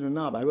 you got to turn the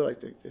knob." I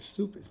realized they're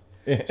stupid.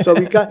 So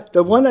we got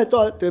the one I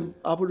thought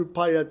I would have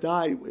probably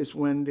died is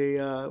when they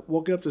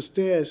walking up the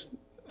stairs.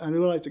 I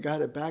realized the guy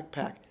had a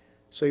backpack,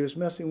 so he was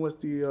messing with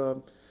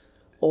the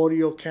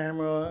audio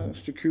camera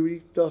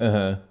security stuff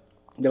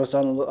that was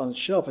on the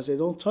shelf. I said,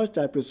 "Don't touch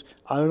that because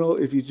I don't know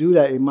if you do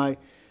that, it might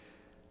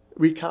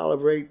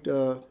recalibrate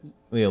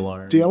the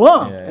alarm."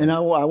 Yeah. And I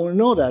want to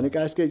know that. And the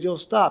guy said, "Yo,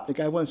 stop." The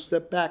guy went a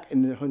step back,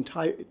 and the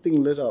entire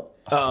thing lit up.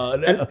 Oh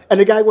no! And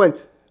the guy went,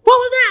 "What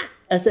was that?"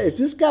 I said, if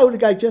this guy would have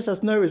got just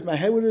as nervous, my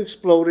head would have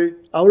exploded.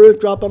 I would have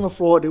dropped on the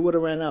floor. They would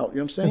have ran out. You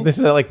know what I'm saying? They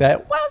said it like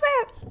that. What was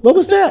that? What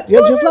was that?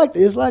 Yeah, just like that.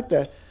 Just like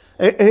that.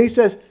 And he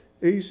says,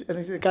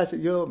 the guy said,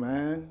 "Yo,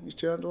 man, you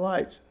turn on the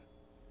lights."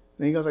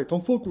 And he goes like,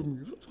 "Don't fuck with me."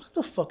 What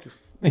the fuck?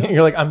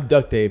 You're like, I'm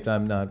duct taped.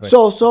 I'm not.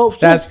 So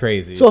that's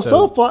crazy.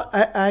 So far,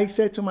 I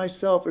said to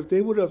myself, if they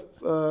would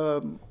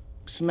have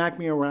smacked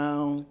me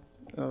around,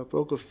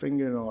 broke a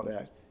finger and all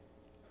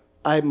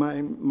that, my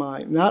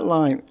not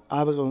lying,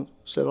 I was gonna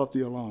set off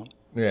the alarm.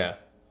 Yeah.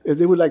 If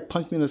they would like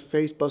punch me in the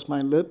face, bust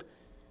my lip,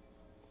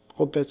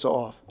 whole bets are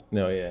off.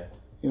 No, yeah.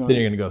 You know, then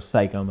you're gonna go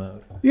psycho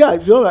mode. Yeah,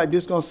 you know, I'm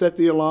just gonna set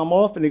the alarm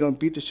off, and they're gonna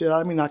beat the shit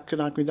out of me,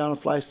 knock me down a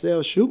flight of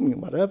stairs, shoot me,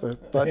 whatever.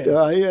 But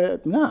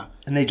nah.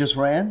 And they just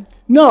ran?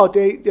 No,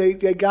 they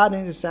got in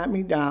and sat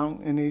me down,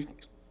 and they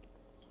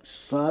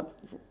started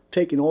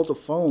taking all the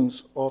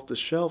phones off the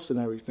shelves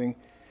and everything.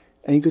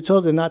 And you could tell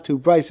they're not too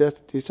bright. So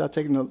they start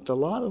taking the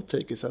lotto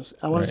tickets.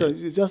 I want to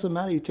say, it doesn't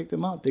matter. You take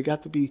them out. They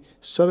got to be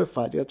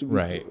certified. They have to be.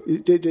 Right.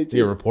 They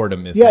you report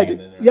them missing.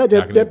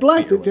 They're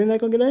blank. They're not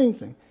going to get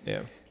anything.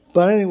 Yeah.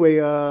 But anyway,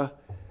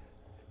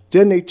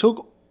 then they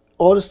took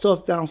all the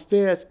stuff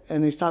downstairs,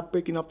 and they stopped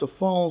breaking up the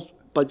phones,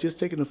 but just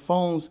taking the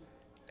phones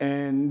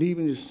and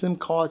leaving the SIM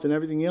cards and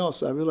everything else.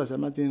 So I realized I'm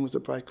not dealing with the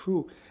bright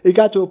crew. It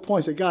got to a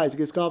point, I said, guys, it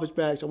gets garbage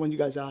bags. I want you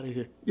guys out of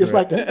here. Just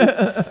like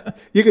that.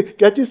 You can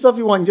get your stuff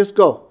you want and just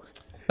go.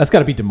 That's got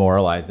to be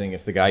demoralizing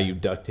if the guy you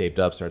duct taped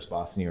up starts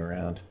bossing you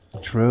around.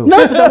 True.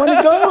 No, but I want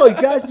to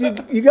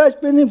go. You guys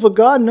been in for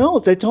God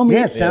knows. They told me.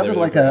 Yeah, it sounded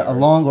like a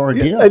long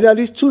ordeal. At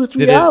least 2 to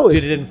 3 hours.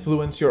 Did it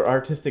influence your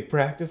artistic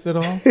practice at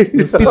all?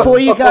 Before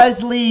you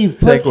guys leave,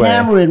 put Segue. a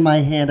camera in my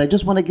hand. I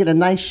just want to get a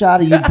nice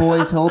shot of you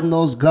boys holding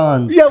those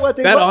guns. Yeah,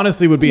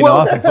 honestly would be an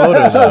awesome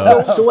photo.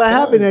 So what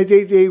happened?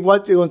 They're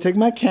going to take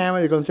my camera.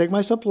 They're going to take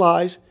my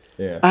supplies.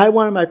 Yeah. I had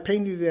one of my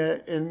paintings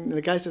there, and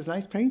the guy says,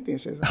 "Nice painting." I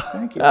said,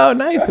 "Thank you." Oh,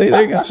 nice. Hey,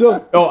 there you go.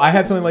 So, I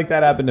had something like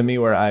that happen to me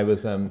where I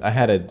was, I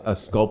had a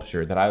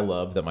sculpture that I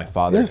loved that my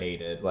father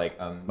hated. Like,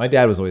 my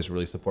dad was always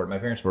really supportive. My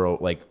parents were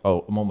like,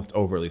 almost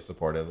overly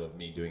supportive of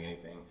me doing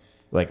anything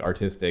like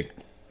artistic.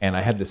 And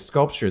I had this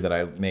sculpture that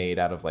I made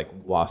out of like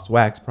lost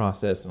wax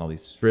process and all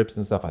these strips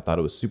and stuff. I thought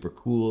it was super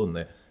cool, and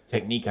the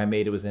technique I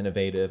made, it was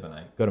innovative. And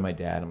I go to my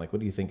dad. I'm like, "What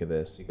do you think of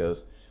this?" He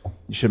goes,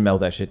 "You should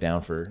melt that shit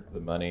down for the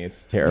money.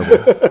 It's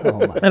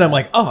terrible." And I'm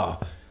like, "Oh,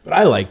 but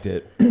I liked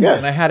it." Yeah.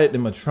 And I had it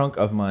in the trunk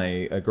of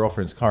my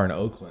girlfriend's car in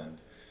Oakland.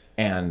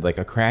 And like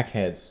a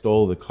crackhead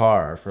stole the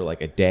car for like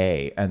a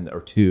day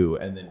or two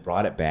and then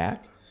brought it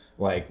back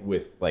like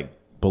with like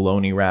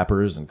bologna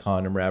wrappers and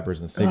condom wrappers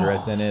and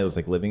cigarettes in it. It was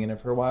like living in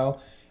it for a while.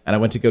 And I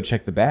went to go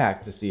check the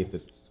back to see if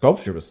the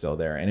sculpture was still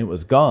there, and it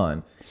was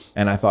gone.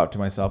 And I thought to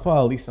myself, "Oh,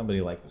 at least somebody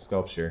liked the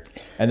sculpture."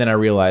 And then I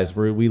realized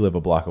we live a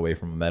block away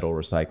from a metal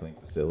recycling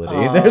facility.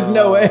 There's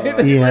no way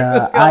they like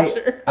the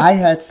sculpture. I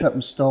had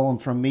something stolen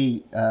from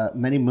me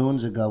many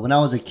moons ago. When I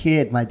was a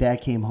kid, my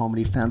dad came home and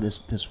he found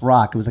this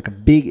rock. It was like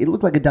it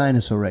looked like a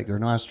dinosaur egg or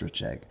an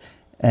ostrich egg.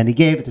 And he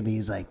gave it to me.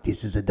 He's like,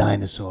 "This is a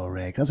dinosaur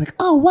egg." I was like,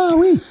 "Oh,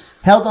 wow." He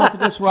held on to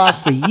this rock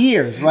for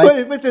years,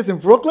 right? Wait, this in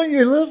Brooklyn?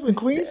 You live in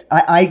Queens?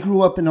 I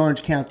grew up in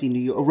Orange County, New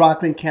York,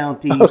 Rockland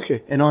County,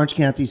 in Orange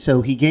County.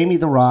 So he gave me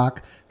the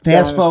rock.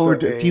 Fast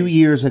forward a few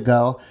years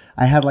ago,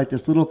 I had like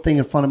this little thing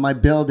in front of my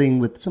building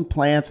with some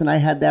plants, and I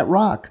had that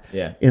rock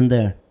in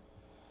there.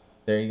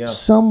 There you go.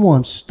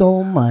 Someone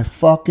stole my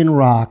fucking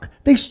rock.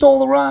 They stole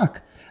the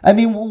rock. I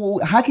mean,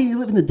 how can you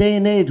live in a day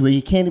and age where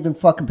you can't even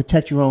fucking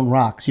protect your own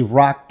rocks? Your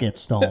rock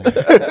gets stolen.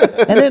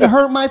 And it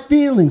hurt my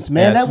feelings,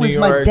 man. That was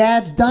my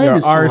dad's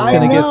dinosaur. Your art's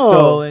going to get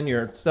stolen.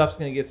 Your stuff's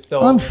going to get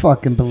stolen.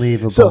 Unfucking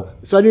believable. So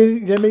let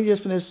me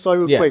just finish the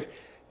story real quick.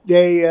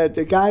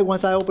 The guy,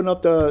 once I opened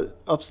up the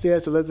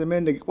upstairs to let them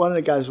in, one of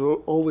the guys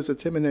who always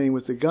intimidating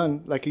with the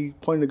gun. Like he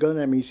pointed a gun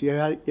at me. He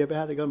said, "You ever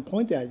had a gun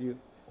pointed at you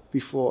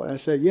before?" And I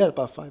said, "Yeah,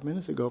 about 5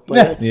 minutes ago."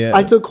 But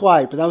I stood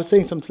quiet because I was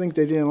saying some things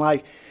they didn't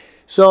like.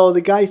 So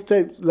the guy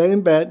lay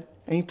in bed,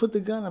 and he put the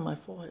gun on my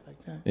forehead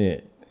like that.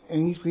 Yeah.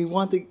 And he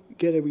wanted to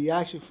get a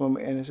reaction from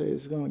me, and I said,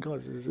 "It's going to go.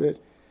 This is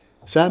it."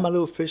 So I had my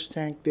little fish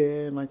tank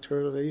there, my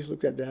turtles. I just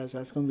looked at that. I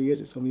said, that's going to be it.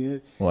 It's going to be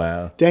it.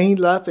 Wow. Then he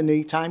left, and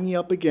they tied me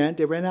up again.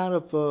 They ran out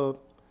of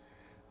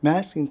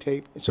masking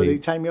tape, so they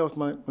tied me up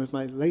with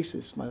my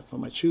laces for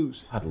my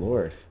shoes. God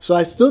Lord. So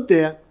I stood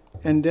there,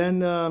 and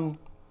then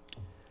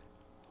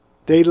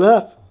they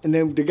left. And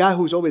then the guy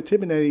who was over at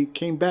Tiffany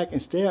came back and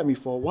stared at me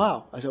for a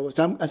while. I said,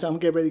 I'm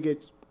getting ready to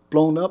get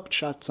blown up,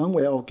 shot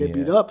somewhere, or get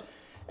beat up.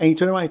 And he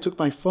turned around, he took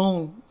my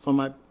phone from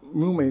my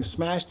roommate,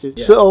 smashed it.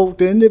 Yeah. So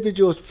the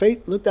individual's face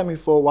looked at me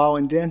for a while,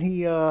 and then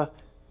he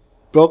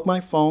broke my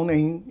phone,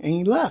 and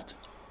he left.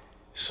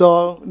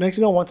 So next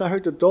thing you know, once I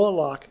heard the door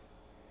lock,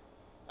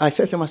 I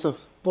said to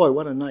myself, boy,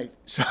 what a night.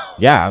 So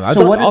yeah. That's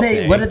so what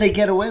did they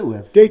get away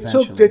with? They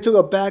took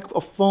a bag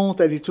of phones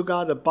that they took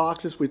out of the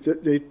boxes with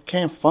they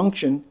can't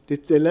function.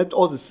 They left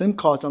all the SIM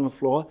cards on the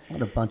floor.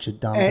 What a bunch of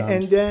dum-dums.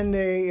 And then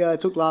they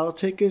took lotto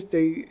tickets.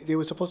 They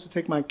were supposed to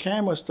take my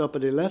camera stuff,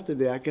 but they left it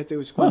there. I guess they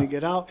was going to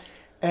get out.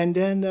 And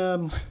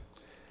then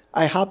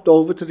I hopped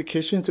over to the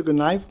kitchen, took a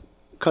knife,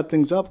 cut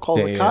things up, called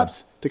the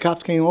cops. The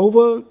cops came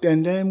over,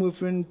 and then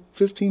within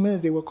 15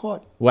 minutes they were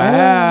caught.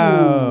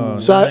 Wow!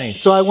 So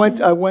I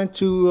went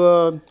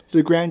to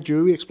the grand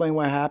jury, explained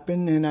what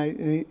happened, and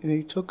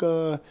they took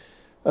a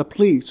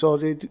plea. So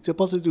they're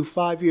supposed to do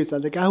 5 years. Now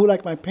the guy who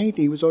liked my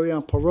painting, he was already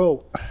on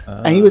parole,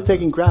 and he was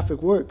taking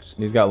graphic works.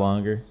 He's got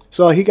longer.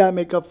 So he got to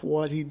make up for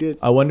what he did.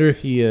 I wonder if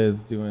he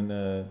is doing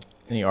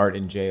any art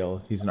in jail.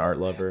 If he's an art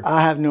lover.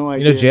 I have no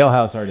idea. You know,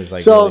 jailhouse art is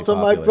like so. Really so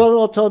popular. my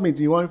brother told me,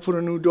 "Do you want to put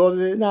a new door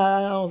there?" Nah,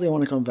 I don't think I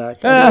want to come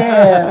back.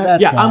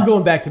 I'm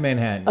going back to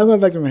Manhattan. I'm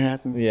going back to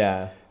Manhattan.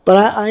 Yeah.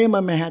 But I am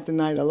a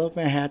Manhattanite. I love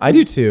Manhattan. I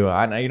do too.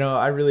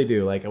 I really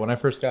do. Like when I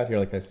first got here,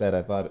 like I said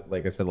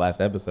last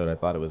episode, I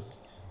thought it was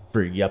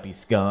for yuppie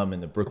scum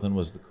and the Brooklyn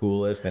was the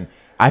coolest. And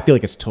I feel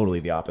like it's totally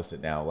the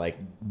opposite now. Like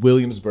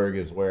Williamsburg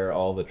is where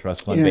all the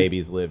trust fund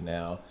babies live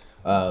now.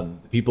 The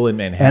people in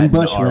Manhattan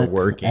are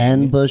working.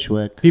 And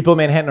Bushwick. People in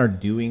Manhattan are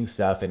doing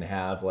stuff and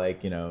have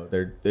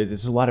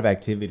there's a lot of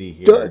activity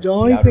here. The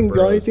only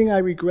thing I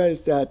regret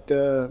is that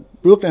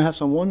Brooklyn have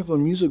some wonderful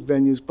music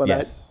venues, but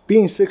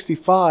being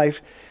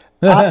 65,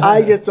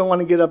 I just don't want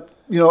to get up,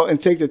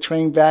 and take the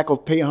train back or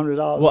pay $100.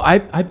 Well, I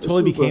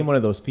totally became one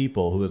of those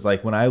people who was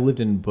like, when I lived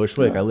in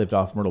Bushwick, I lived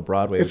off Myrtle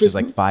Broadway, which is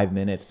like 5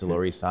 minutes to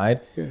Lower East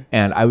Side. Yeah.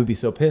 And I would be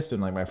so pissed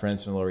when like my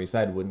friends from Lower East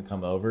Side wouldn't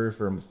come over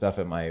for stuff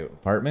at my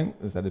apartment.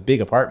 It was at a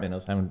big apartment. I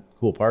was having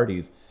cool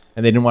parties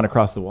and they didn't want to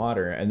cross the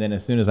water. And then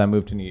as soon as I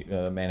moved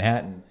to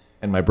Manhattan,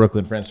 and my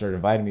Brooklyn friends started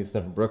inviting me to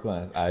stuff in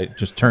Brooklyn, I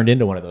just turned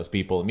into one of those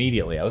people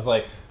immediately. I was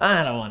like,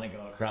 I don't want to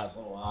go across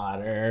the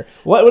water.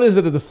 What is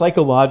it, the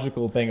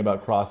psychological thing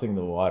about crossing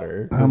the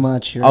water? I'm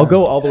not sure. I'll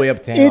go all the way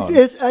uptown.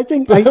 I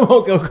think I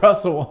won't go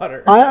across the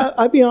water.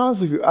 I'll be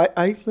honest with you.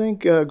 I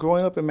think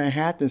growing up in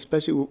Manhattan,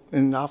 especially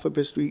in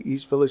Alphabet Street,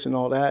 East Village, and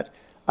all that,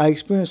 I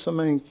experienced so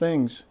many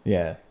things.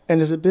 Yeah. And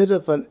there's a bit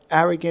of an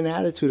arrogant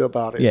attitude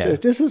about it. Yeah. So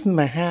this isn't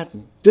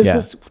Manhattan.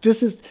 This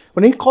is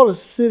when they call it a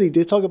city,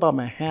 they talk about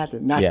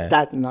Manhattan, not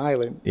Staten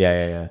Island.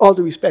 Yeah. All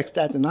due respect,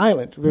 Staten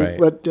Island. Right.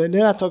 But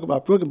then I talk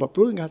about Brooklyn. But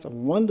Brooklyn has a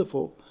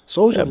wonderful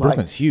social life.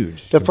 Brooklyn's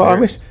huge. The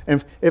problem is,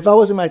 and if I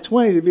was in my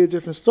 20s, it'd be a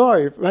different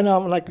story. Right now,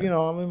 I'm like,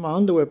 I'm in my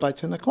underwear by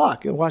 10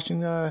 o'clock and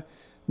watching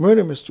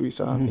murder mysteries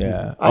on.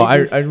 Yeah. I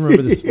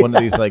remember this one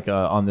of these like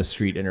on the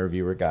street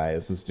interviewer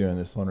guys was doing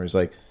this one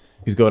where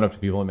he's going up to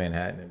people in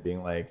Manhattan and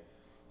being like,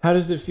 how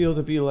does it feel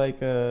to be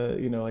like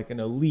like an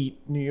elite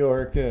New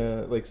York,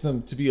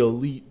 to be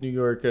elite New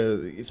York,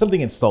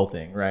 something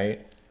insulting, right?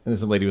 And then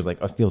some lady was like,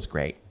 "Oh, it feels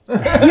great."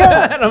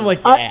 Yeah, and I'm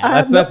like,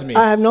 "Yeah, that's me."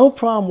 I have no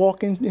problem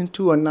walking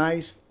into a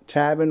nice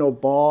tavern or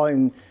bar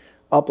in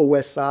Upper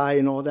West Side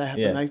and all that.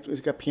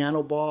 It's got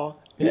piano bar.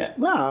 Yeah.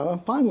 Wow, I'm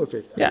fine with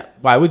it. Yeah.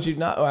 Why would you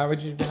not? Why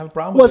would you have a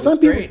problem with it? Some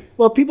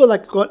people, people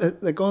like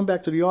going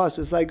back to the arts.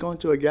 It's like going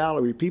to a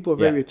gallery. People are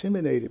very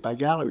intimidated by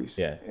galleries.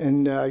 Yeah.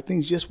 And I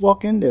think just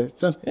walk in there.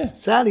 So,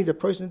 sadly, the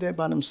person's there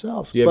by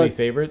themselves. Do you have any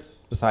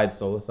favorites besides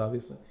Solas,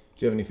 obviously?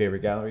 Do you have any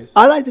favorite galleries?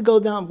 I like to go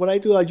down. What I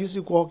do, I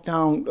usually walk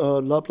down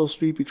Ludlow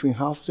Street between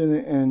Houston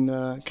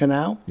and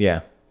Canal.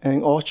 Yeah.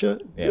 And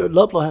Orchard. Yeah.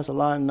 Ludlow has a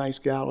lot of nice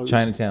galleries.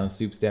 Chinatown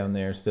Soup's down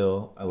there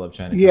still. I love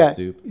Chinatown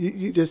Soup.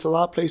 There's a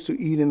lot of place to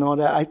eat and all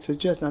that. I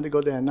suggest not to go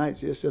there at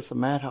night. It's just a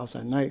madhouse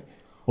at night.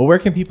 Well, where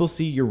can people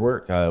see your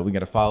work? We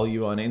got to follow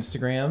you on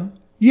Instagram.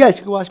 Yes,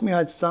 you can watch me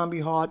at Zombie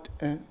Heart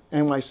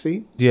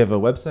NYC. Do you have a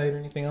website or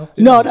anything else?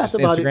 No, that's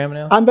about Instagram it.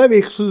 Now? I'm very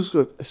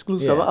exclusive.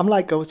 Yeah. I'm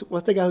like,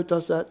 what's the guy who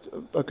does that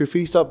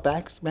graffiti stuff?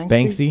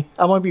 Banksy?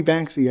 I want to be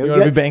Banksy. You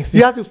want to be Banksy?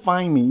 You have to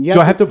find me. Do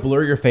I have to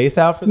blur your face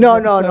out for this? No.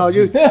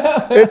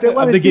 If they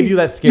want to give you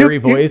that scary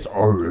voice.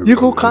 You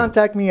can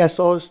contact me at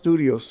Solas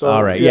Studio. So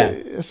all right,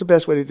 that's the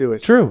best way to do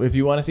it. True. If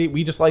you want to see,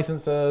 we just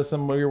licensed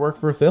some of your work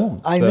for a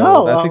film. I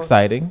know. That's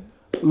exciting.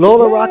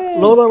 Lola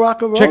Rock.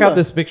 Check out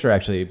this picture,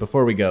 actually.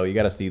 Before we go, you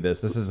got to see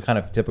this. This is kind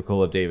of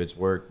typical of David's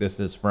work.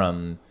 This is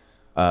from,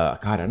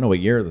 I don't know what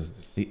year.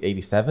 This is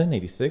 87,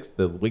 86,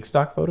 the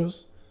Wigstock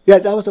photos. Yeah,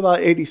 that was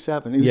about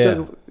 87. He Yeah.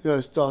 took,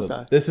 Solas.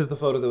 So this is the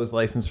photo that was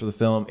licensed for the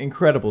film.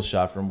 Incredible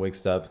shot from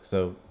Wigstub.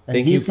 So And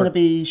thank he's you going to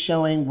be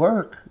showing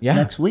work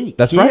next week.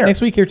 That's here. right. Next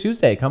week here,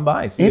 Tuesday. Come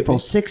by. See April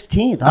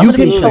 16th. You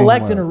can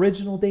collect an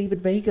original David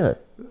Vega.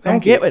 Come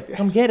get it.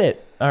 Come get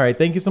it. All right.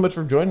 Thank you so much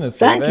for joining us.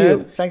 Thank David.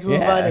 you. Thank you for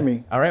inviting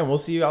me. All right. And we'll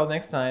see you all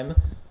next time.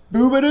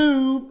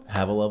 Boo-ba-doo.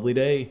 Have a lovely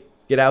day.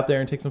 Get out there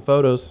and take some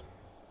photos.